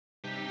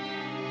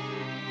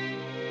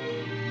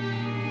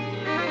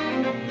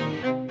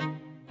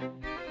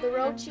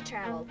world she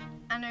traveled.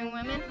 Honoring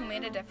women who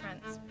made a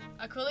difference.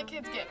 A Coolie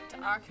Kids gift to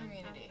our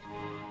community.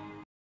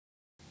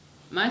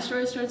 My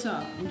story starts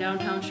off in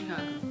downtown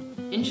Chicago.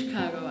 In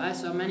Chicago, I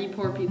saw many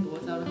poor people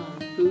without a home,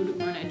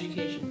 food, or an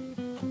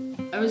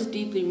education. I was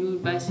deeply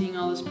moved by seeing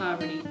all this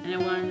poverty, and I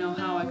wanted to know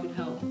how I could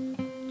help.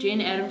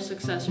 Jane Addams'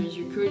 successors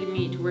recruited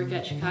me to work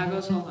at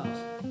Chicago's Hull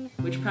House,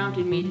 which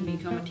prompted me to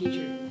become a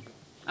teacher.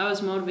 I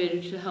was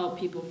motivated to help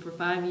people for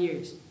 5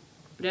 years,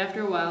 but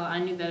after a while I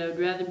knew that I would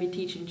rather be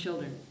teaching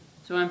children.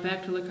 So I went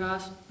back to La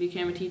Crosse,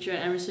 became a teacher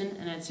at Emerson,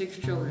 and had 6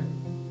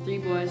 children, 3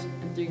 boys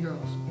and 3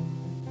 girls.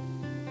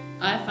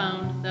 I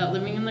found that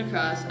living in La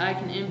Crosse, I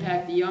can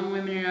impact the young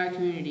women in our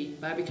community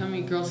by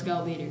becoming a Girl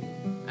Scout leader.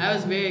 I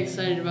was very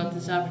excited about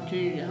this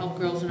opportunity to help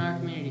girls in our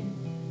community.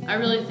 I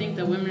really think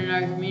that women in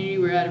our community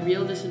were at a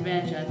real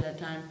disadvantage at that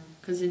time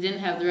because they didn't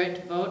have the right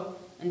to vote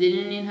and they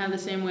didn't even have the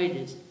same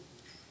wages.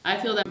 I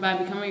feel that by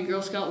becoming a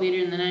Girl Scout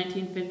leader in the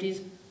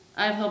 1950s,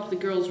 I have helped the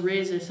girls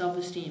raise their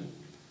self-esteem.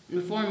 And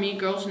before me,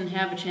 girls didn't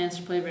have a chance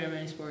to play very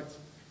many sports.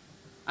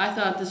 I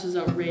thought this was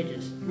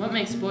outrageous. What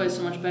makes boys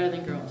so much better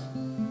than girls?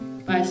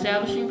 By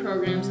establishing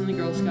programs in the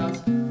Girl Scouts,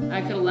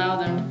 I could allow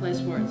them to play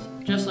sports,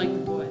 just like the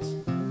boys.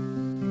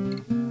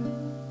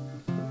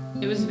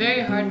 It was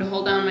very hard to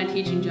hold down my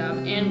teaching job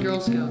and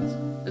Girl Scouts,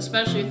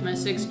 especially with my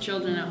 6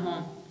 children at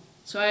home,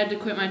 so I had to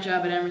quit my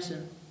job at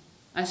Emerson.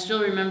 I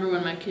still remember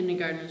when my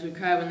kindergartners would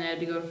cry when they had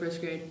to go to 1st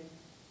grade.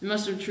 They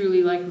must have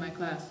truly liked my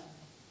class.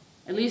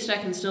 At least I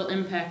can still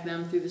impact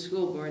them through the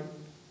school board.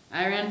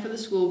 I ran for the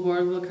school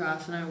board of La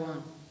Crosse and I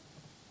won.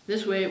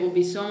 This way it will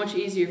be so much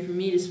easier for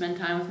me to spend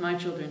time with my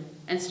children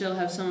and still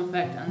have some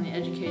effect on the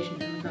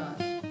education in La Crosse.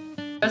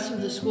 The rest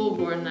of the school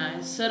board and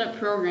I set up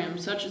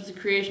programs such as the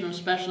creation of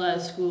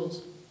specialized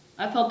schools.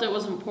 I felt it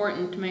was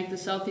important to make the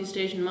Southeast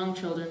Asian Hmong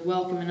children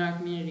welcome in our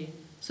community,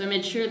 so I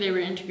made sure they were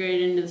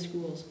integrated into the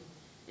schools.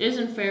 It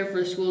isn't fair for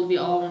a school to be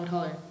all one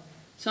color.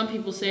 Some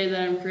people say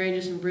that I'm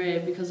courageous and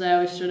brave because I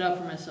always stood up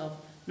for myself,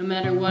 no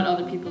matter what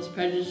other people's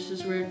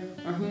prejudices were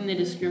or whom they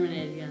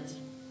discriminated against.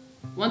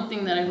 One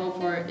thing that I hope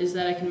for is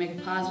that I can make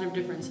a positive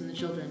difference in the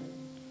children.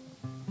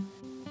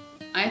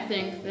 I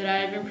think that I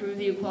have improved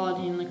the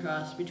equality in La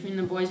Crosse between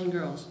the boys and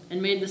girls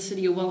and made the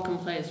city a welcome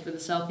place for the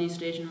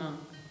Southeast Asian Hmong.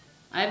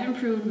 I have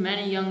improved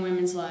many young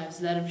women's lives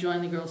that have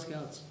joined the Girl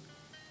Scouts.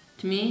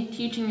 To me,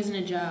 teaching isn't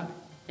a job,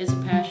 it's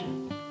a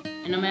passion.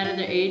 And no matter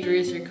their age,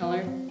 race, or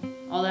color,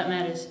 all that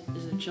matters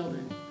is the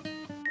children.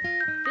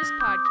 This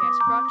podcast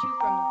brought to you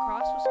from La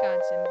Crosse,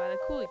 Wisconsin by the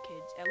Coolie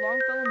Kids at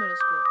Longfellow Middle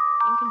School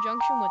in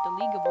conjunction with the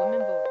League of Women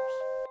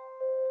Voters.